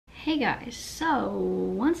Hey guys, so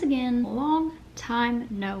once again, long time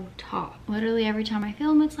no talk. Literally every time I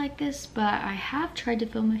film it's like this, but I have tried to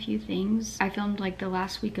film a few things. I filmed like the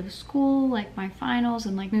last week of school, like my finals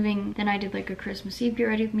and like moving. Then I did like a Christmas Eve get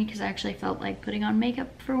ready with me because I actually felt like putting on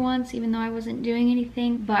makeup for once, even though I wasn't doing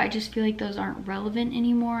anything. But I just feel like those aren't relevant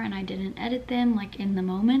anymore and I didn't edit them like in the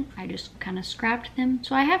moment. I just kind of scrapped them.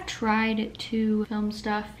 So I have tried to film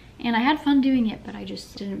stuff and I had fun doing it, but I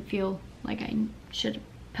just didn't feel like I should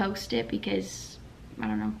post it because I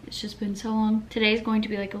don't know, it's just been so long. Today's going to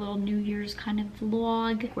be like a little New Year's kind of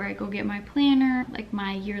vlog where I go get my planner, like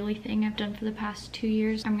my yearly thing I've done for the past 2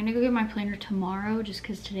 years. I'm gonna go get my planner tomorrow just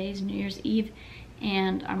because today's New Year's Eve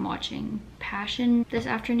and I'm watching Passion this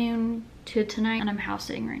afternoon to tonight, and I'm house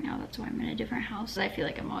sitting right now. That's why I'm in a different house. I feel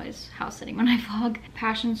like I'm always house sitting when I vlog.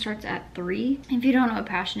 Passion starts at 3. If you don't know what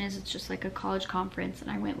Passion is, it's just like a college conference,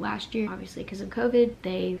 and I went last year. Obviously because of COVID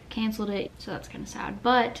they canceled it, so that's kind of sad,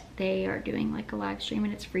 but they are doing like a live stream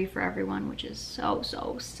and it's free for everyone, which is so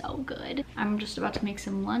good. I'm just about to make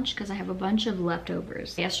some lunch because I have a bunch of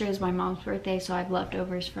leftovers. Yesterday is my mom's birthday, so I have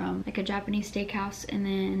leftovers from like a Japanese steakhouse, and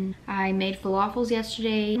then I made falafels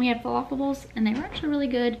yesterday. We had falafel bowls and they were actually really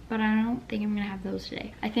good, but I don't think I'm gonna have those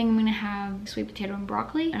today. I think I'm gonna have sweet potato and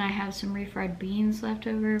broccoli, and I have some refried beans left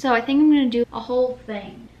over. So I think I'm gonna do a whole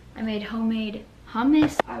thing. I made homemade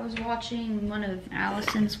hummus. I was watching one of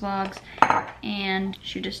Allison's vlogs and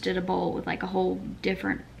she just did a bowl with like a whole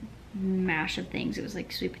different mash of things. It was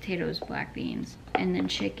like sweet potatoes, black beans, and then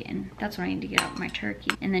chicken. That's what I need to get out my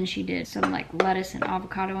turkey. And then she did some like lettuce and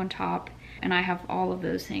avocado on top. And I have all of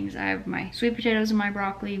those things. I have my sweet potatoes and my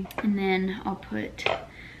broccoli, and then I'll put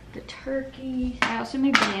the turkey. I also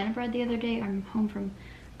made banana bread the other day. I'm home from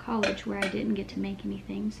college where I didn't get to make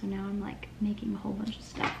anything, so now I'm like making a whole bunch of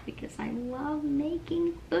stuff because I love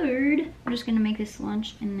making food. I'm just gonna make this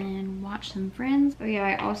lunch and then watch some Friends. Oh yeah,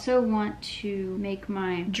 I also want to make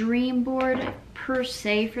my dream board per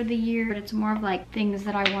se for the year, but it's more of like things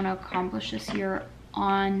that I want to accomplish this year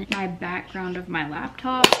on my background of my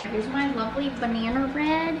laptop. Here's my lovely banana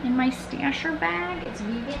bread in my stasher bag. It's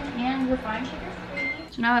vegan and refined sugar free.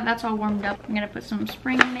 So now that that's all warmed up, I'm gonna put some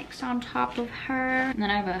spring mix on top of her. And then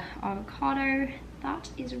I have an avocado that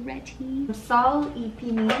is ready. Sal y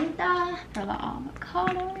pimienta for the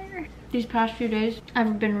avocado. These past few days,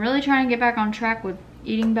 I've been really trying to get back on track with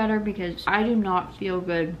eating better because I do not feel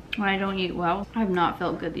good when I don't eat well. I have not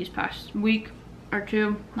felt good these past week or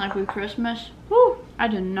two, like with Christmas. Whew, I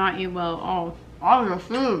did not eat well at all. All the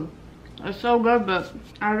food is so good, but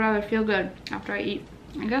I'd rather feel good after I eat.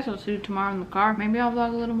 I guess I'll see you tomorrow in the car. Maybe I'll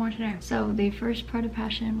vlog a little more today. So the first part of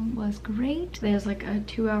Passion was great. There's like a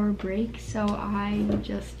 2-hour break, so I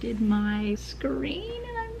just did my screen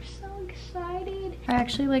and I'm so excited. I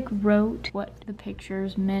actually like wrote what the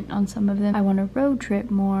pictures meant on some of them. I want to road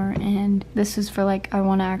trip more, and this is for like I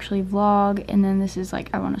want to actually vlog, and then this is like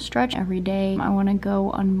I want to stretch every day. I want to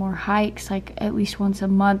go on more hikes like at least once a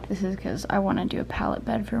month. This is because I want to do a pallet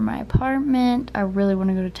bed for my apartment. I really want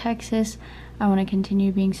to go to Texas. I want to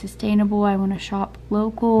continue being sustainable. I want to shop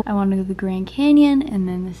local. I want to go to the Grand Canyon. And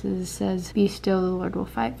then this says, be still, the Lord will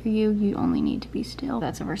fight for you. You only need to be still.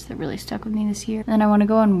 That's a verse that really stuck with me this year. And then I want to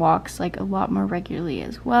go on walks like a lot more regularly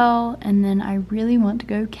as well. And then I really want to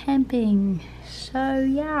go camping. So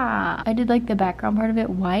yeah, I did like the background part of it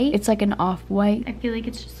white. It's like an off-white. I feel like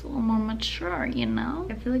it's just a little more mature, you know?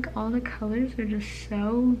 I feel like all the colors are just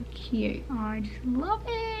so cute. Oh, I just love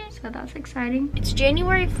it. So that's exciting. It's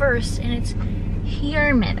January 1st and it's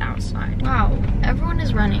humid outside. Wow, everyone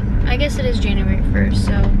is running. I guess it is January 1st,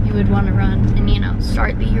 so you would want to run and, you know,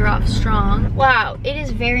 start the year off strong. Wow, it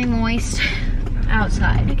is very moist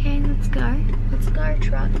outside. Okay, let's go. Let's go,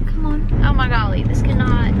 truck. Come on. Oh my golly, this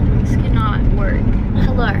cannot work.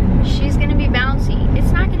 Hello. She's gonna be bouncy.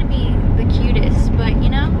 It's not gonna be the cutest, but you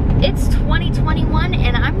know, it's 2021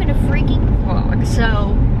 and I'm gonna freaking vlog.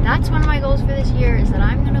 So that's one of my goals for this year, is that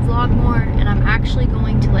I'm gonna vlog more, and I'm actually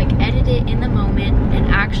going to like edit it in the moment and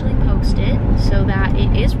actually post it so that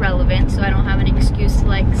it is relevant, so I don't have an excuse to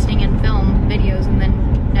like sing and film videos and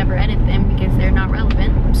then never edit them because they're not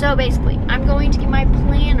relevant. So basically, I'm going to get my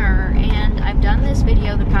planner, and I've done this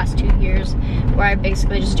video the past 2 years where I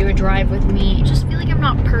basically just do a drive with me. I just feel like I'm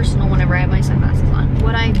not personal whenever I have my sunglasses on.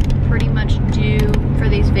 What I pretty much do for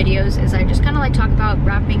these videos is I just kind of like talk about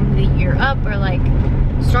wrapping the year up or like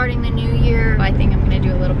starting the new year. I think I'm going to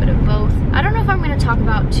do a little bit of both. I don't know if I'm going to talk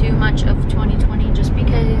about too much of 2020 just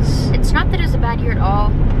because it's not that it was a bad year at all,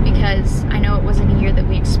 because I know it wasn't a year that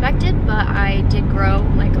we expected, but I did grow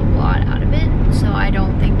like a lot out of it, so I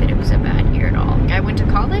don't think that it was a bad year at all. I went to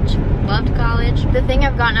college, loved college. The thing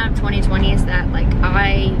I've gotten out of 2020 is that like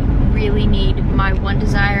I really need my one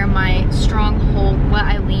desire, my stronghold, what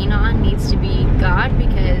I lean on needs to be God,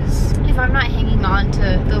 because if I'm not hanging on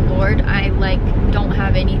to the Lord, I like don't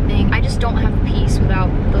have anything. I just don't have peace without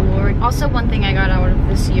the Lord. Also, one thing I got out of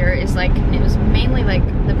this year is like, it was mainly like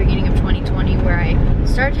the beginning of 2020 where I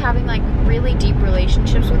started having like really deep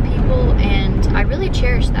relationships with people, and I really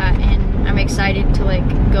cherish that, and I'm excited to like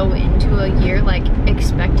go into a year like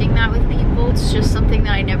expecting that with people. It's just something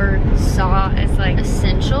that I never saw as like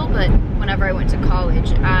essential, but whenever I went to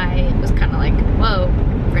college, I was kind of like, whoa,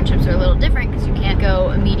 friendships are a little different because you can't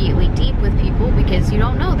go immediately deep with people because you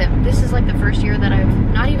don't know them. This is like the first year that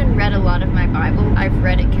I've not even read a lot of my Bible. I've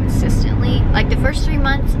read it consistently, like the first 3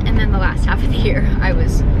 months, and then the last half of the year I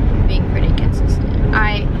was being pretty consistent.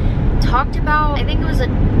 I talked about, I think it was a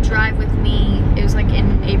drive with me, it was like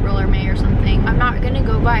in April or May or something. I'm not gonna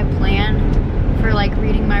go by a plan for like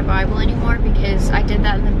reading my Bible anymore because I did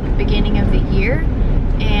that in the beginning of the year,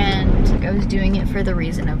 and I was doing it for the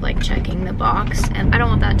reason of like checking the box, and I don't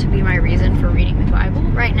want that to be my reason for reading the Bible.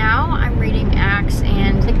 Right now I'm reading Acts,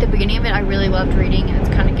 and like the beginning of it I really loved reading, and it's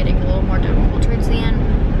kind of getting a little more difficult towards the end.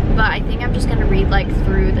 But I think I'm just gonna read like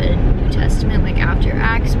through the New Testament like after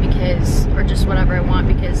Acts, because, or just whatever I want,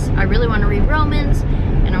 because I really want to read Romans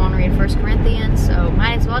and I want to read 1 Corinthians, so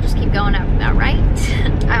might as well just keep going after that, right?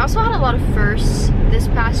 I also had a lot of firsts this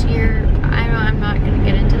past year. I know I'm not gonna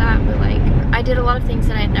get into that, but like I did a lot of things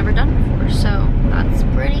that I had never done before, so that's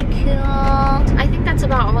pretty cool. I think that's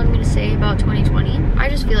about all I'm gonna say about 2020. I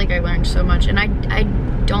just feel like I learned so much, and I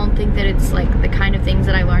don't think that it's like the kind of things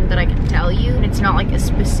that I learned that I can tell you, and it's not like a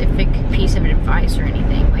specific piece of advice or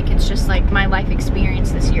anything. Like, it's just like my life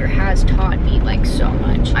experience this year has taught me like so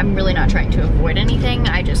much. I'm really not trying to avoid anything,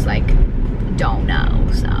 I just like don't know,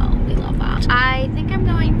 so we love that. I think I'm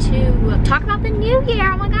going to talk about the new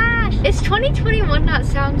year. Oh my gosh, it's 2021. That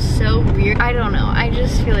sounds so weird. I don't know, I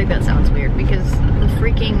just feel like that sounds weird because the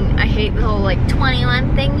freaking, I hate the whole like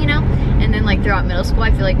 21 thing, you know? And then like throughout middle school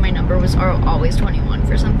I feel like my number was always 21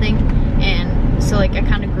 for something, and so like I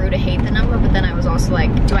kind of grew to hate the number, but then I was also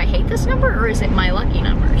like, do I hate this number or is it my lucky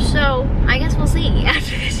number? So I guess we'll see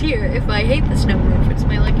after this year if I hate this number or if it's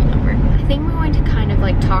my lucky number. I think we're going to kind of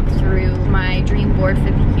like talk through my dream board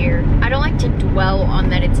for the year. I don't like to dwell on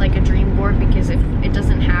that it's like a dream board, because if it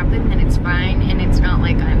doesn't happen then it's fine, and it's not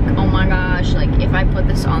like I'm, oh my gosh, like if I put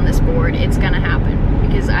this on this board it's gonna happen,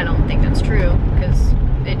 because I don't think that's true, because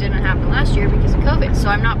it didn't happen last year because of COVID. So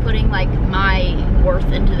I'm not putting like my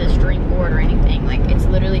worth into this dream board or anything. Like, it's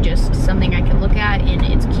literally just something I can look at and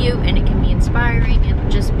it's cute and it can be inspiring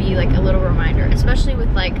and just be like a little reminder. Especially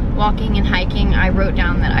with like walking and hiking, I wrote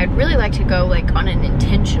down that I'd really like to go like on an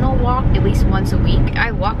intentional walk at least once a week.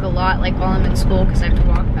 I walk a lot like while I'm in school because I have to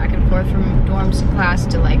walk back and forth from dorms to class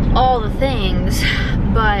to like all the things,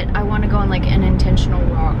 but I want to go on like an intentional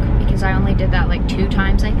walk because I only did that like 2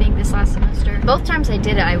 times I think this last semester. Both times I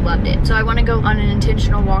did it, I loved it. So I want to go on an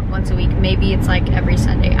intentional walk once a week. Maybe it's like every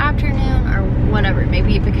Sunday afternoon or whatever.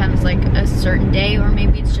 Maybe it becomes like a certain day, or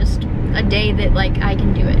maybe it's just a day that like I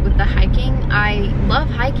can do it. With the hiking, I love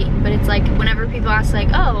hiking, but it's like whenever people ask like,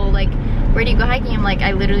 oh, like where do you go hiking? I'm like,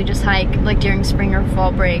 I literally just hike like during spring or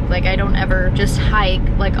fall break. Like, I don't ever just hike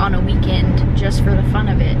like on a weekend just for the fun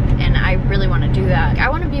of it, and I really want to do that. I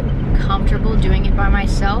want to be comfortable doing it by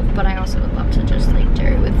myself, but I also would love to just like do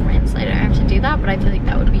it with friends. I don't have to do that, but I feel like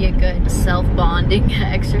that would be a good self-bonding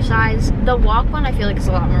exercise. The walk one I feel like is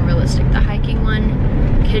a lot more realistic. The hiking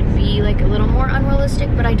one could be like a little more unrealistic,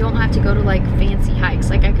 but I don't have to go to like fancy hikes.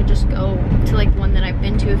 Like, I could just go to like one that I've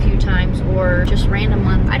been to a few times, or just random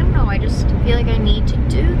ones. I don't know, I just feel like I need to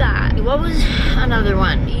do that. What was another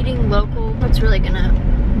one? Eating local. That's really gonna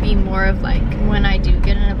be more of like when I do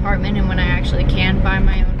get an apartment and when I actually can buy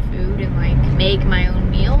my own food and like make my own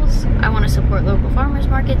meals. I want to support local farmers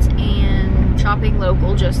markets and shopping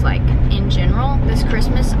local, just like in general. This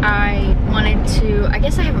Christmas I wanted to, I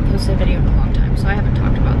guess I haven't posted a video in a long time, so I haven't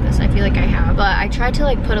talked about this. I feel like I have, but I tried to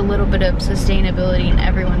like put a little bit of sustainability in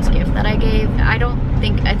everyone's gift that I gave. I don't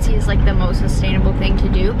think Etsy is like the most sustainable thing to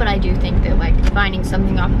do, but I do think that like finding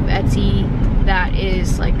something off of Etsy that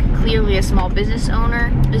is like clearly a small business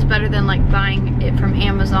owner is better than like buying it from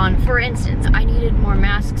Amazon. For instance, I needed more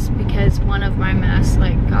masks because one of my masks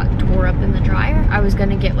like got tore up in the dryer. I was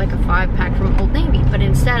gonna get like a 5-pack from Old Navy, but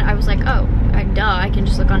instead I was like, oh, duh, I can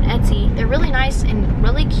just look on Etsy. They're really nice and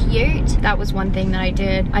really cute. That was one thing that I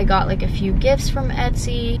did. I got like a few gifts from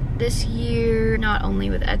Etsy this year, not only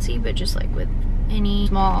with Etsy, but just like with any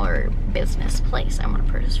smaller business place I want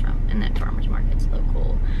to purchase from, and then farmers markets,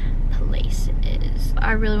 local places.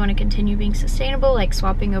 I really want to continue being sustainable, like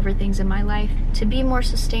swapping over things in my life to be more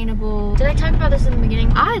sustainable. Did I talk about this in the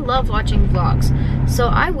beginning? I love watching vlogs, so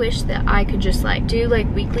I wish that I could just like do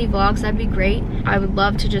like weekly vlogs. That'd be great. I would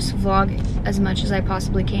love to just vlog as much as I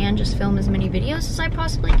possibly can, just film as many videos as I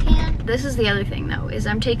possibly can. This is the other thing though, is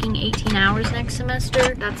I'm taking 18 hours next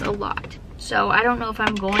semester. That's a lot. So I don't know if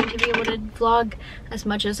I'm going to be able to vlog as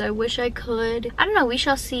much as I wish I could. I don't know, we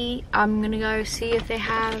shall see. I'm gonna go see if they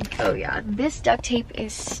have, oh yeah, this duct tape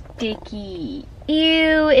is sticky.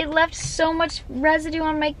 Ew, it left so much residue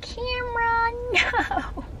on my camera,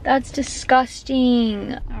 no. That's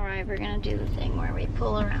disgusting. All right, we're gonna do the thing where we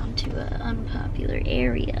pull around to an unpopular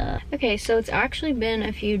area. Okay, so it's actually been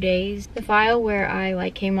a few days. The file where I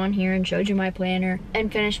like came on here and showed you my planner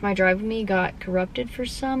and finished my drive with me got corrupted for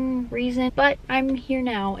some reason, but I'm here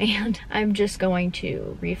now and I'm just going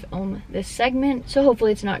to refilm this segment. So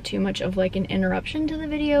hopefully it's not too much of like an interruption to the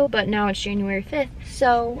video, but now it's January 5th.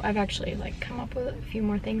 So I've actually like come up with a few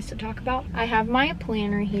more things to talk about. I have my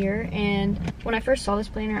planner here, and when I first saw this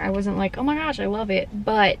planner, I wasn't like, oh my gosh, I love it.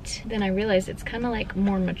 But then I realized it's kind of like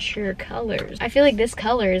more mature colors. I feel like this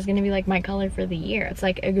color is gonna be like my color for the year. It's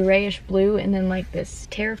like a grayish blue and then like this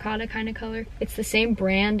terracotta kind of color. It's the same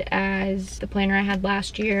brand as the planner I had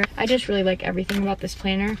last year. I just really like everything about this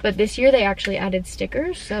planner. But this year they actually added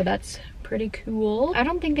stickers, so that's pretty cool. I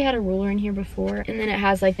don't think they had a ruler in here before. And then it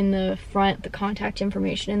has like in the front the contact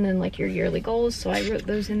information and then like your yearly goals, so I wrote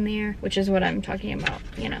those in there, which is what I'm talking about,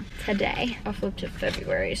 you know, today. I'll flip to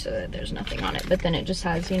February so that there's nothing on it, but then it just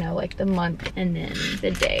has, you know, like the month and then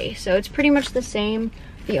the day, so it's pretty much the same.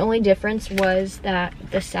 The only difference was that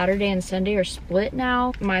the Saturday and Sunday are split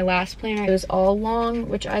now. My last planner, it was all long,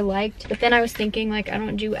 which I liked. But then I was thinking like I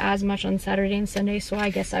don't do as much on Saturday and Sunday, so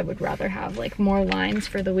I guess I would rather have like more lines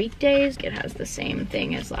for the weekdays. It has the same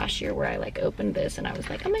thing as last year where I like opened this and I was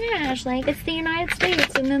like, oh my gosh, like it's the United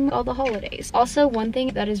States and then all the holidays. Also, one thing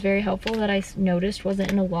that is very helpful that I noticed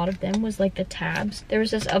wasn't in a lot of them was like the tabs. There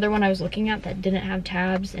was this other one I was looking at that didn't have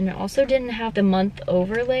tabs, and it also didn't have the month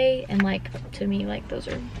overlay, and like to me, like those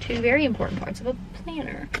are two very important parts of a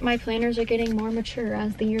planner. My planners are getting more mature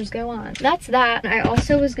as the years go on. That's that. I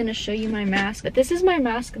also was gonna show you my mask, but this is my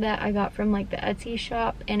mask that I got from like the Etsy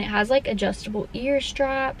shop, and it has like adjustable ear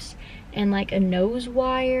straps and like a nose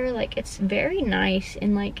wire. Like it's very nice,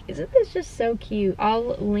 and like isn't this just so cute?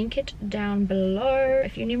 I'll link it down below.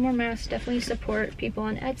 If you need more masks, definitely support people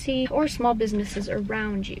on Etsy or small businesses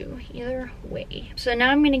around you, either way. So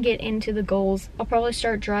now I'm gonna get into the goals. I'll probably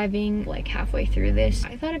start driving like halfway through this.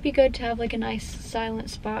 I thought it'd be good to have like a nice silent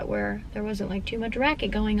spot where there wasn't like too much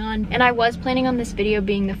racket going on, and I was planning on this video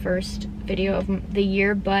being the first video of the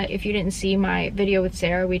year, but if you didn't see my video with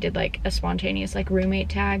Sarah, we did like a spontaneous like roommate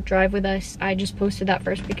tag drive with us. I just posted that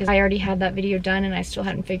first because I already had that video done and I still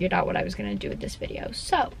hadn't figured out what I was gonna do with this video.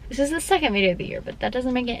 So this is the second video of the year, but that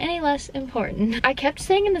doesn't make it any less important. I kept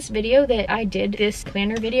saying in this video that I did this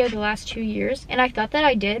planner video the last 2 years, and I thought that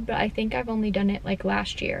I did, but I think I've only done it like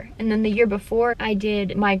last year. And then the year before I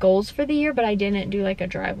did my goals for the year, but I didn't do like a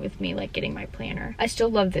drive with me like getting my planner. I still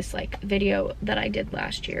love this like video that I did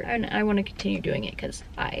last year, and I want to continue doing it because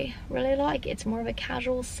I really like it. It's more of a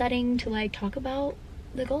casual setting to like talk about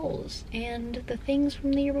the goals and the things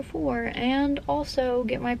from the year before, and also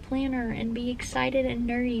get my planner and be excited and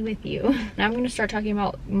nerdy with you. Now I'm going to start talking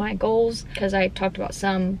about my goals because I talked about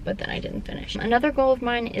some but then I didn't finish. Another goal of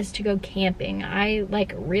mine is to go camping. I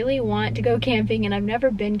like really want to go camping, and I've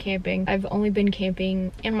never been camping. I've only been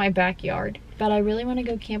camping in my backyard. But I really want to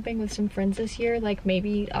go camping with some friends this year. Like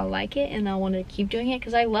maybe I'll like it and I'll want to keep doing it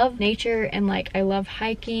because I love nature and like I love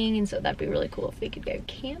hiking, and so that'd be really cool if we could go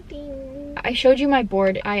camping. I showed you my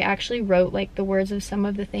board. I actually wrote like the words of some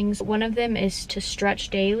of the things. One of them is to stretch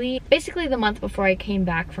daily. Basically the month before I came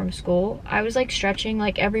back from school, I was like stretching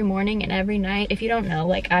like every morning and every night. If you don't know,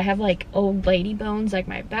 like I have like old lady bones. Like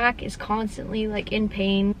my back is constantly like in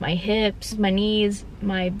pain. My hips, my knees,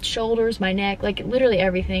 my shoulders, my neck, like literally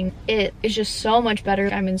everything. It is just so much better.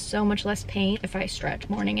 I'm in so much less pain if I stretch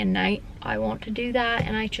morning and night. I want to do that,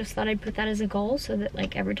 and I just thought I'd put that as a goal so that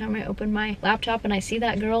like every time I open my laptop and I see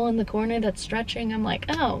that girl in the corner that's stretching, I'm like,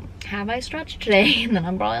 oh, have I stretched today? And then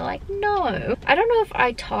I'm probably like, no. I don't know if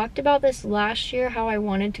I talked about this last year, how I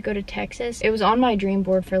wanted to go to Texas. It was on my dream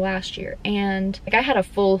board for last year, and like I had a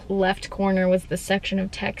full left corner was the section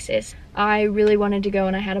of Texas. I really wanted to go,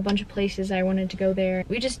 and I had a bunch of places I wanted to go there.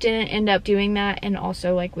 We just didn't end up doing that, and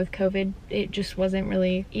also like with COVID, it just wasn't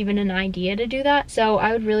really even an idea to do that. So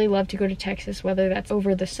I would really love to go to Texas, whether that's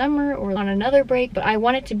over the summer or on another break, but I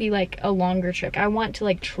want it to be like a longer trip. I want to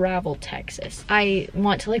like travel Texas. I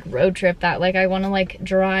want to like road trip that. Like I want to like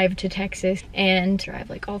drive to Texas and drive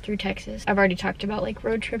like all through Texas. I've already talked about like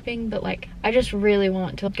road tripping, but like I just really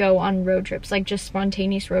want to go on road trips, like just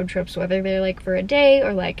spontaneous road trips, whether they're like for a day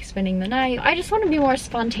or like spending the night. I just want to be more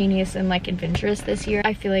spontaneous and like adventurous this year.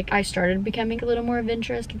 I feel like I started becoming a little more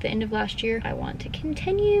adventurous at the end of last year. I want to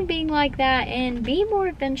continue being like that and be more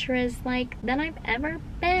adventurous like than I've ever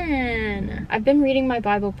been. I've been reading my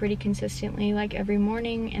Bible pretty consistently, like every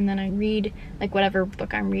morning, and then I read like whatever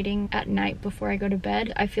book I'm reading at night before I go to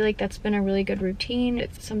bed. I feel like that's been a really good routine.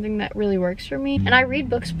 It's something that really works for me, and I read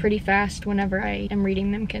books pretty fast whenever I am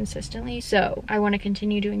reading them consistently, so I want to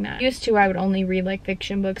continue doing that. Used to, I would only read like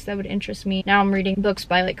fiction books that would interest me. Now I'm reading books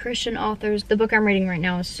by like Christian authors. The book I'm reading right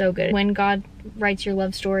now is so good. When God Writes Your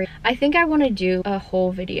Love Story. I think I want to do a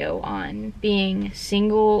whole video on being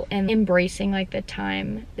single and embracing like the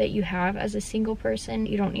time that you have as a single person.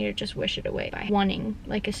 You don't need to just wish it away by wanting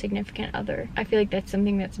like a significant other. I feel like that's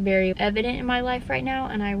something that's very evident in my life right now,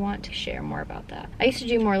 and I want to share more about that. I used to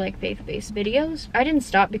do more like faith-based videos. I didn't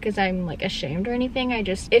stop because I'm like ashamed or anything. I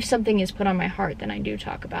just, if something is put on my heart, then I do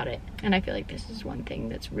talk about it. And I feel like this is one thing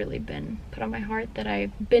that's really been put on my heart that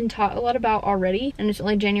I've been taught a lot about already, and it's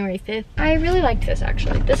only January 5th. I really liked this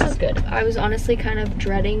actually. This is good. I was honestly kind of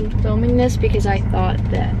dreading filming this because I thought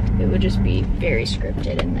that it would just be very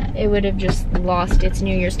scripted and that it would have just lost its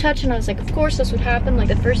New Year's touch, and I was like, of course this would happen. Like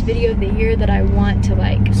the first video of the year that I want to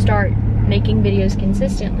like start making videos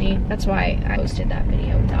consistently. That's why I posted that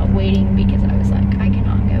video without waiting, because I was like, I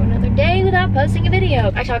cannot go another day without posting a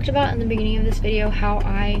video. I talked about in the beginning of this video how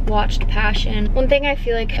I watched Passion. One thing I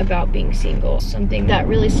feel like about being single, something that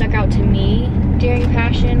really stuck out to me during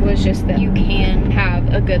Passion was just that you can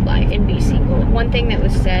have a good life and be single. One thing that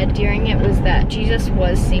was said during it was that Jesus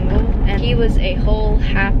was single and he was a whole,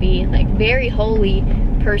 happy, like very holy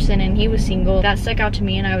person, and he was single. That stuck out to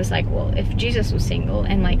me, and I was like, well, if Jesus was single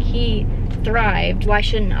and like he thrived, why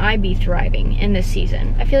shouldn't I be thriving in this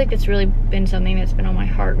season? I feel like that's really been something that's been on my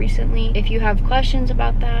heart recently. If you have questions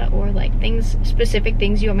about that, or like things, specific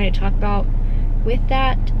things you want me to talk about with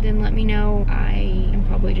that, then let me know. I am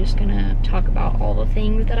probably just gonna talk about all the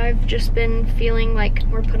things that I've just been feeling like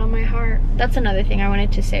were put on my heart. That's another thing I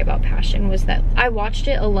wanted to say about Passion, was that I watched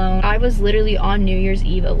it alone. I was literally on New Year's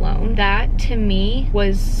Eve alone. That to me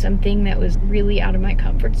was something that was really out of my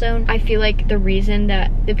comfort zone. I feel like the reason that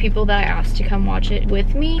the people that I asked to come watch it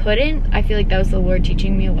with me couldn't, I feel like that was the Lord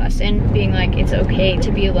teaching me a lesson, being like, it's okay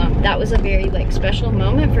to be alone. That was a very like special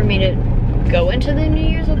moment for me to go into the New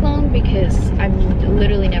Year's alone, because I've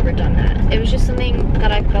literally never done that. It was just something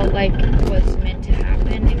that I felt like was meant to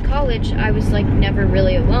happen. In college, I was like never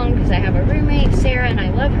really alone because I have a roommate, Sarah, and I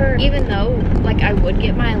love her. Even though like I would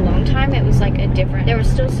get my alone time, it was like a different, there was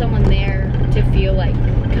still someone there to feel like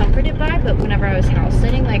comforted by, but whenever I was house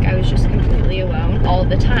sitting, like I was just completely alone all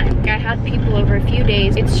the time. Like, I had people over a few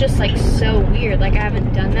days. It's just like so weird. Like I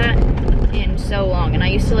haven't done that in so long, and I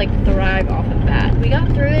used to like thrive off of that. We got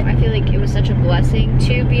through it. I feel like it was such a blessing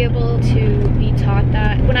to be able to be taught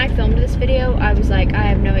that. When I filmed this video, I was like, I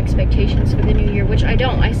have no expectations for the new year, which I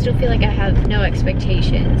don't. I still feel like I have no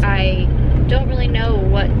expectations. I don't really know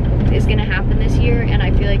what is gonna happen this year, and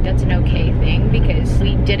I feel like that's an okay thing, because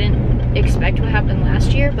we didn't expect what happened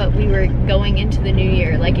last year, but we were going into the new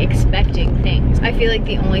year like expecting things. I feel like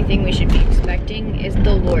the only thing we should be expecting is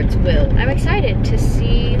the Lord's will. I'm excited to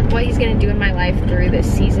see what he's gonna do in my life through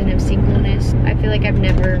this season of singleness. I feel like I've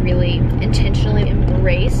never really intentionally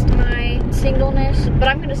embraced my singleness, but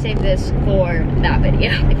I'm gonna save this for that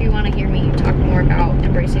video. If you want to hear me talk more about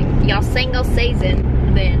embracing y'all single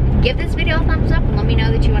season, then give this video a thumbs up and let me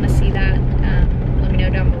know that you want to see that. Let me know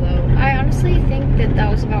down below. I honestly think that that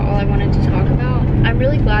was about all I wanted to talk about. I'm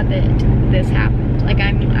really glad that this happened. Like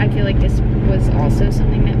I feel like this was also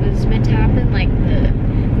something that was meant to happen, like the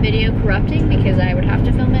video corrupting, because I would have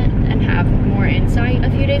to film it and have more insight a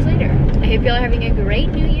few days later. I hope y'all are having a great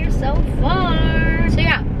new year so far. So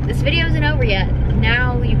yeah, this video isn't over yet.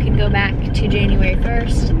 Now you can go back to January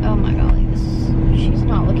 1st. Oh my golly, she's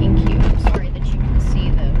not looking cute. I'm sorry that you can see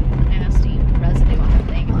the nasty residue on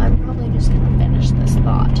the thing. I'm probably just gonna finish this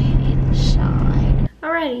thought inside.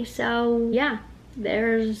 Alrighty, so yeah,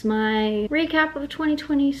 there's my recap of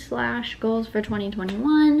 2020 / goals for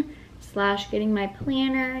 2021. / getting my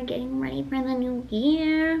planner, getting ready for the new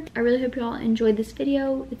year. I really hope you all enjoyed this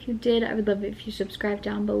video. If you did, I would love it if you subscribe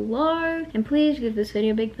down below. And please give this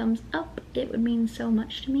video a big thumbs up. It would mean so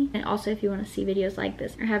much to me. And also if you want to see videos like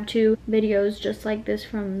this, I have 2 videos just like this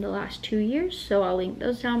from the last 2 years, so I'll link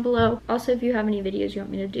those down below. Also, if you have any videos you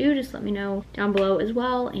want me to do, just let me know down below as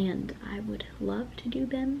well, and I would love to do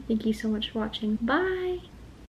them. Thank you so much for watching. Bye!